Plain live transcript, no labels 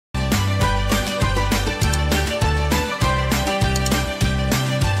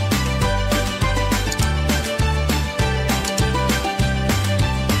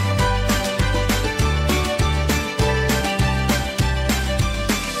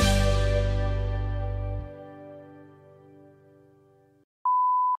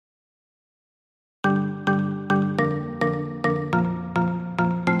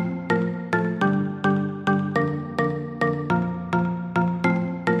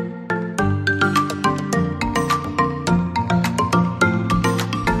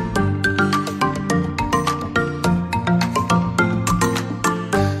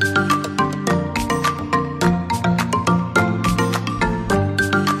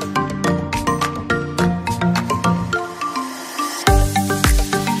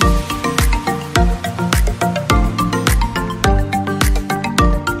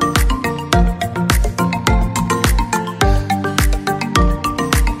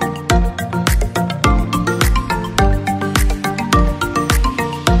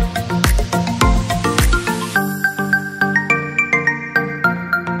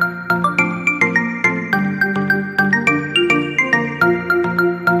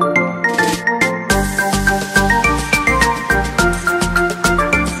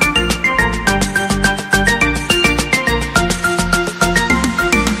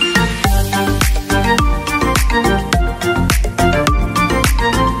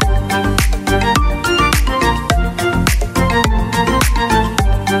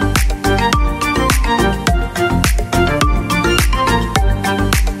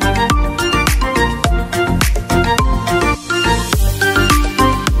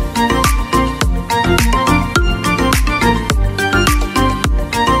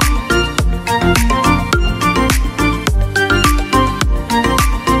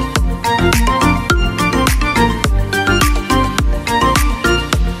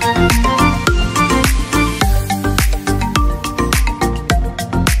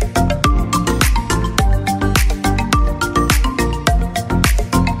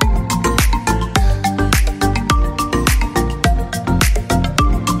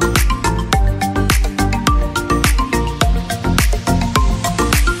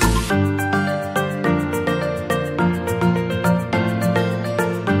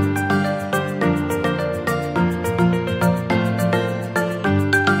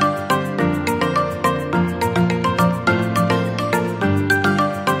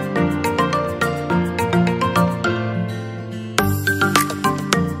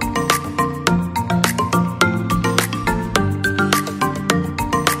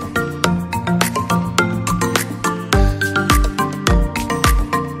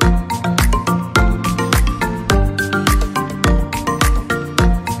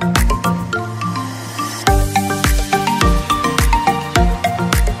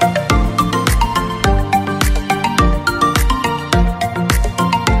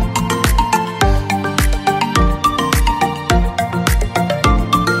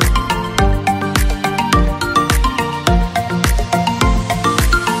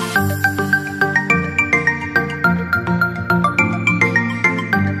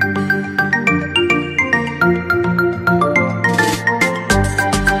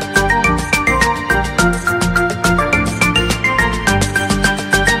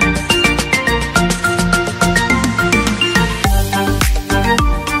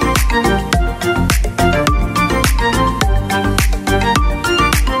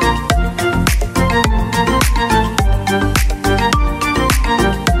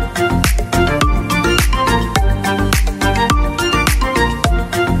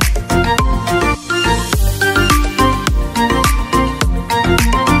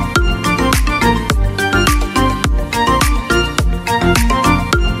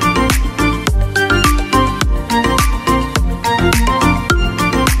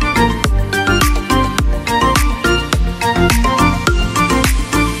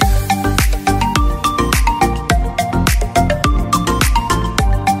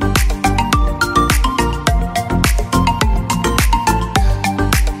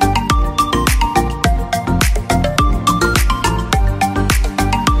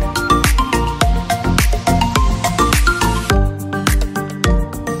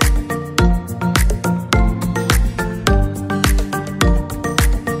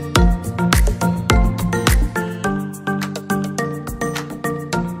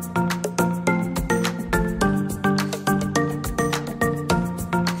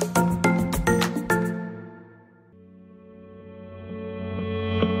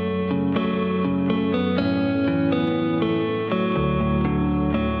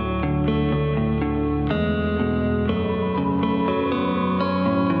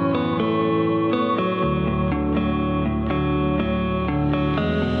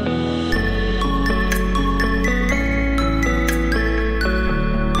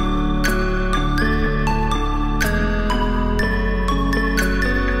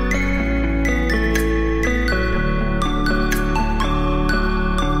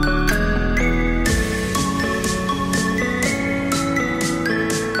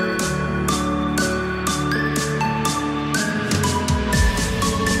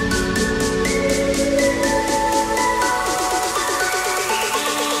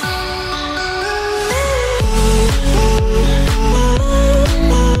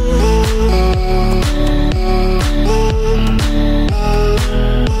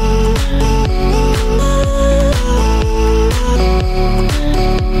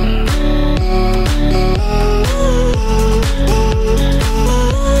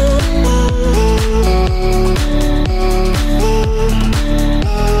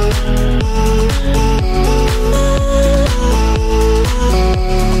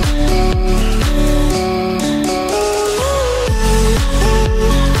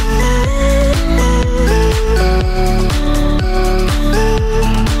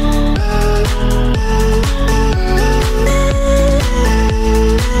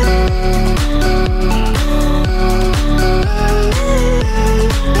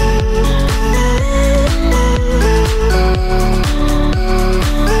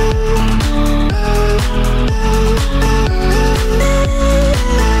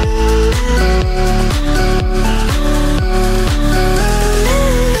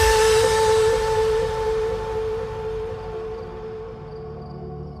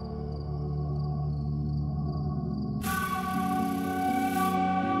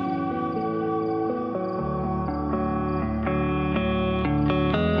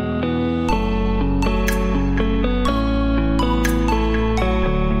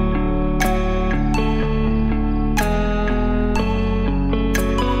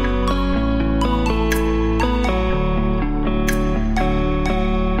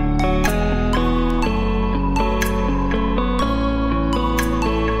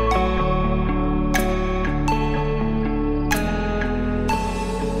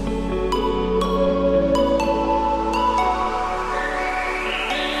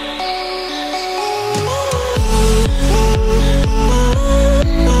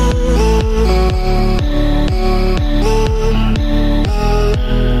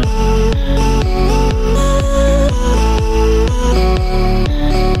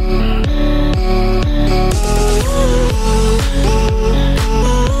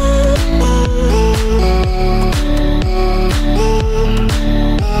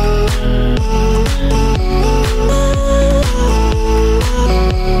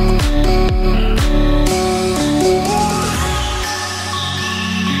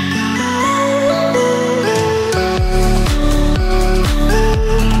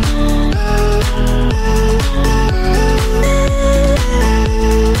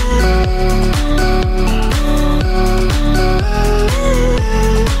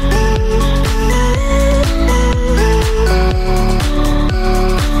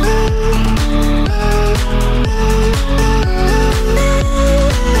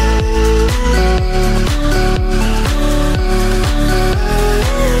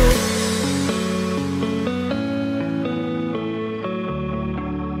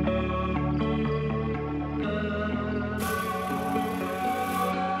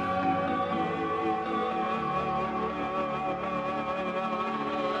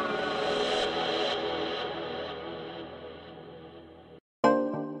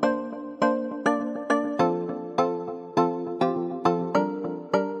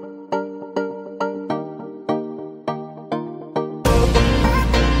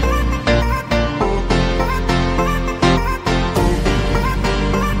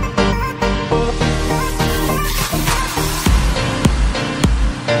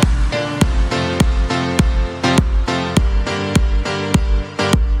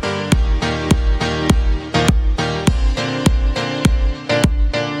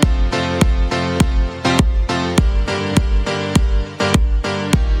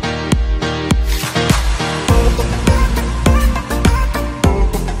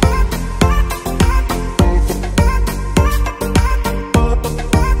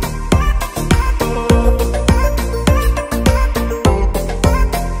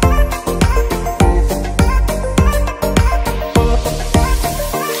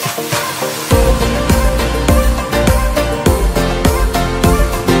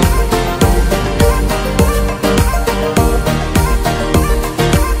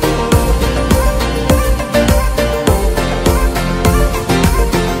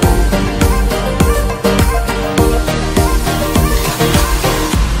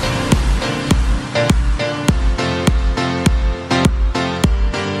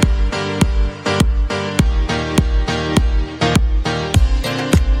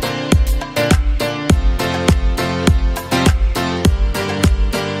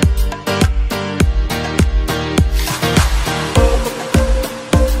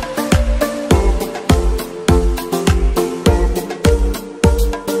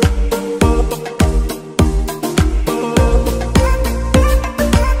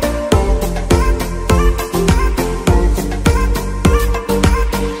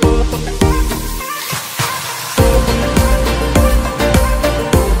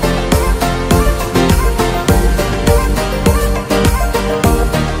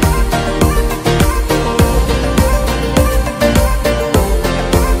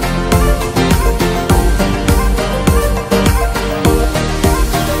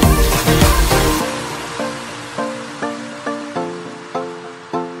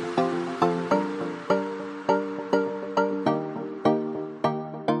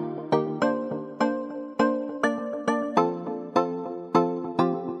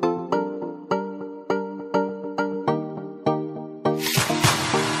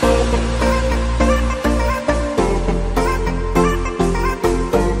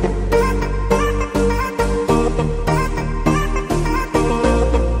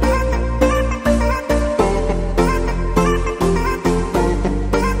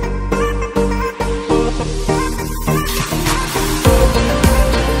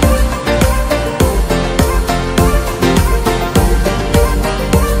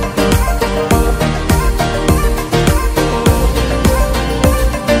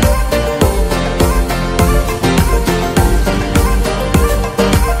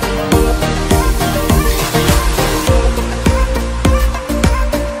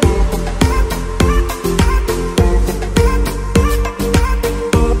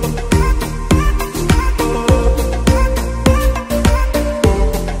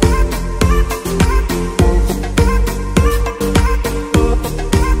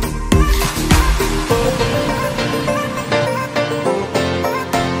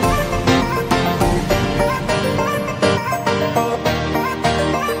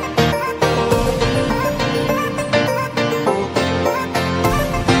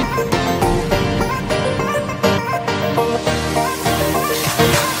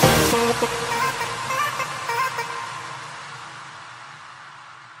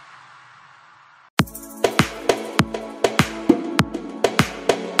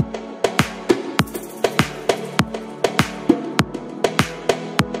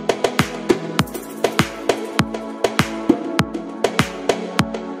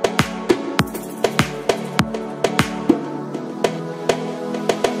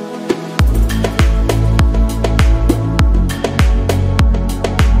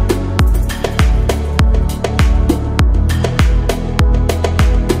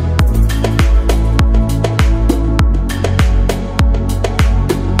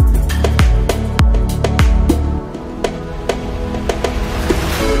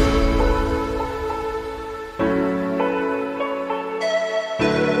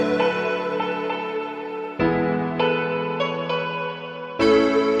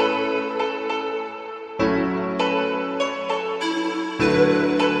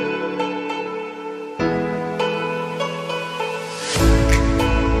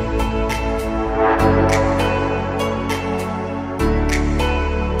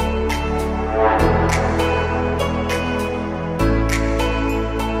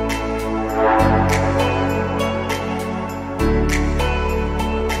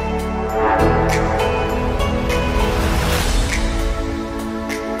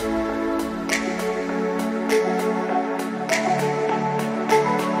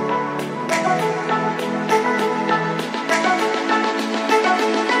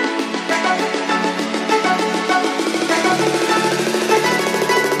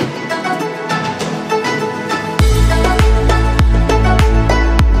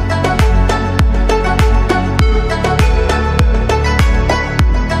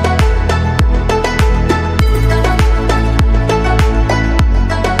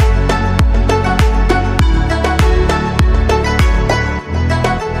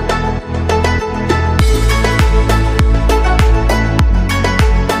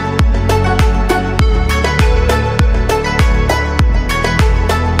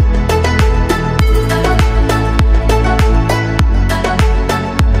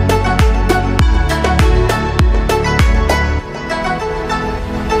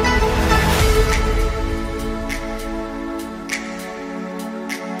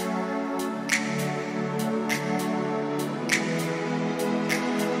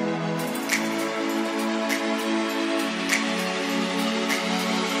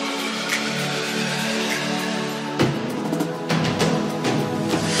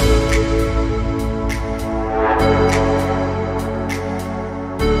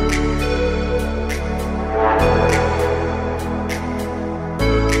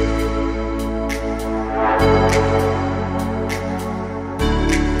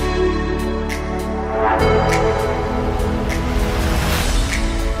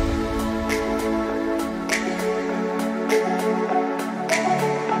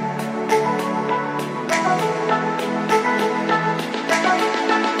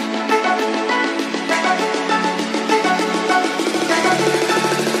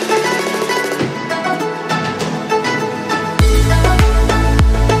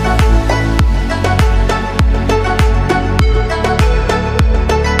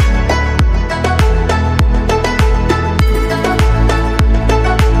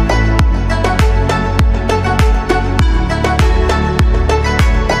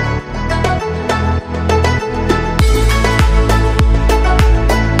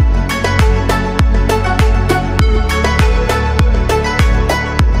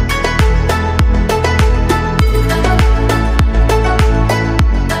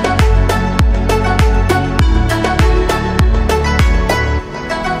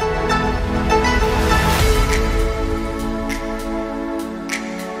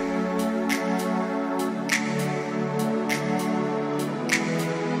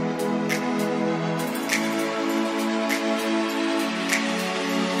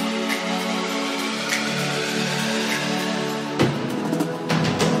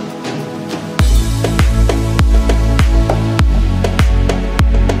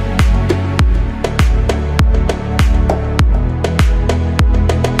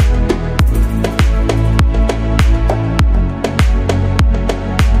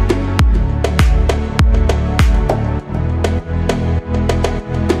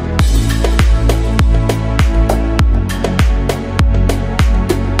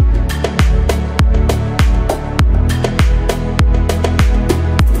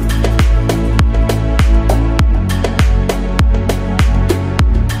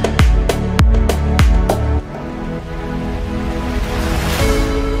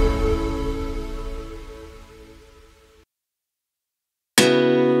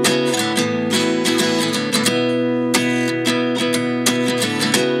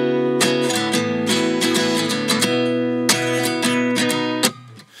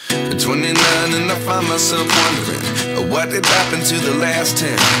find myself wondering, what did happen to the last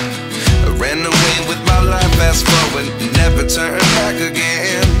 10? I ran away with my life, fast forward, never turn back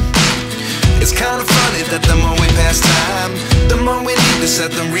again. It's kinda funny that the more we pass time, the more we need to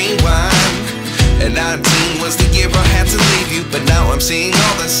set the rewind. And 19 was the year I had to leave you, but now I'm seeing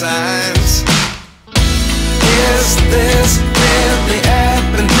all the signs. Is this really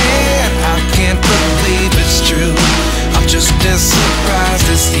happening? I can't believe it's true. I'm just as surprised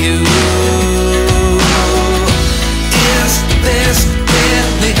as you. Is this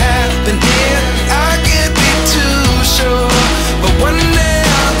really happening? I can't be too sure, but one day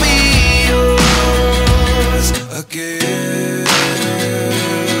I'll be yours again.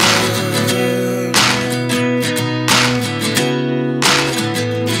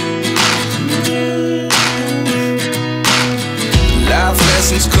 Life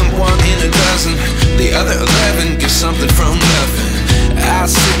lessons come one in a dozen, the other 11 give something from nothing. I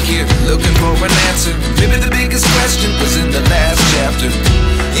sit here looking for an answer. Maybe the biggest question was in the last chapter.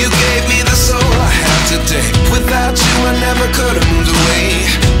 You gave me the soul I have today. Without you I never could have moved away.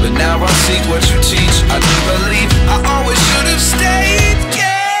 But now I see what you teach. I do believe I always should have stayed.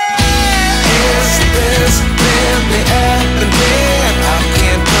 Yeah. Is this really happening? I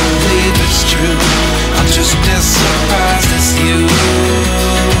can't believe it's true. I'm just as surprised as you.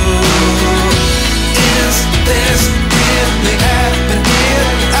 Is this really happening?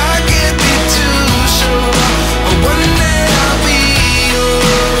 I can't be too sure, but one day I'll be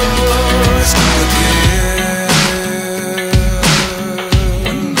yours again.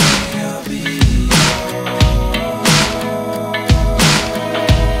 One day I'll be yours.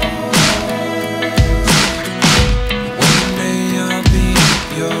 One day I'll be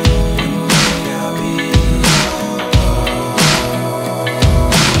yours. I'll be yours.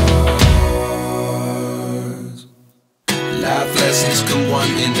 Life lessons come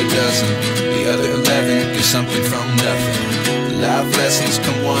one in a dozen, the other 11 give something from nothing. Life lessons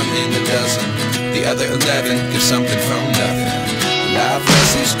come one in a dozen, the other 11 give something from nothing. Life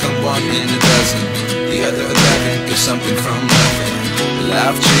lessons come one in a dozen, the other 11 give something from nothing.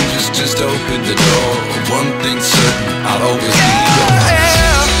 Life changes just open the door. One thing's certain, I'll always be yours.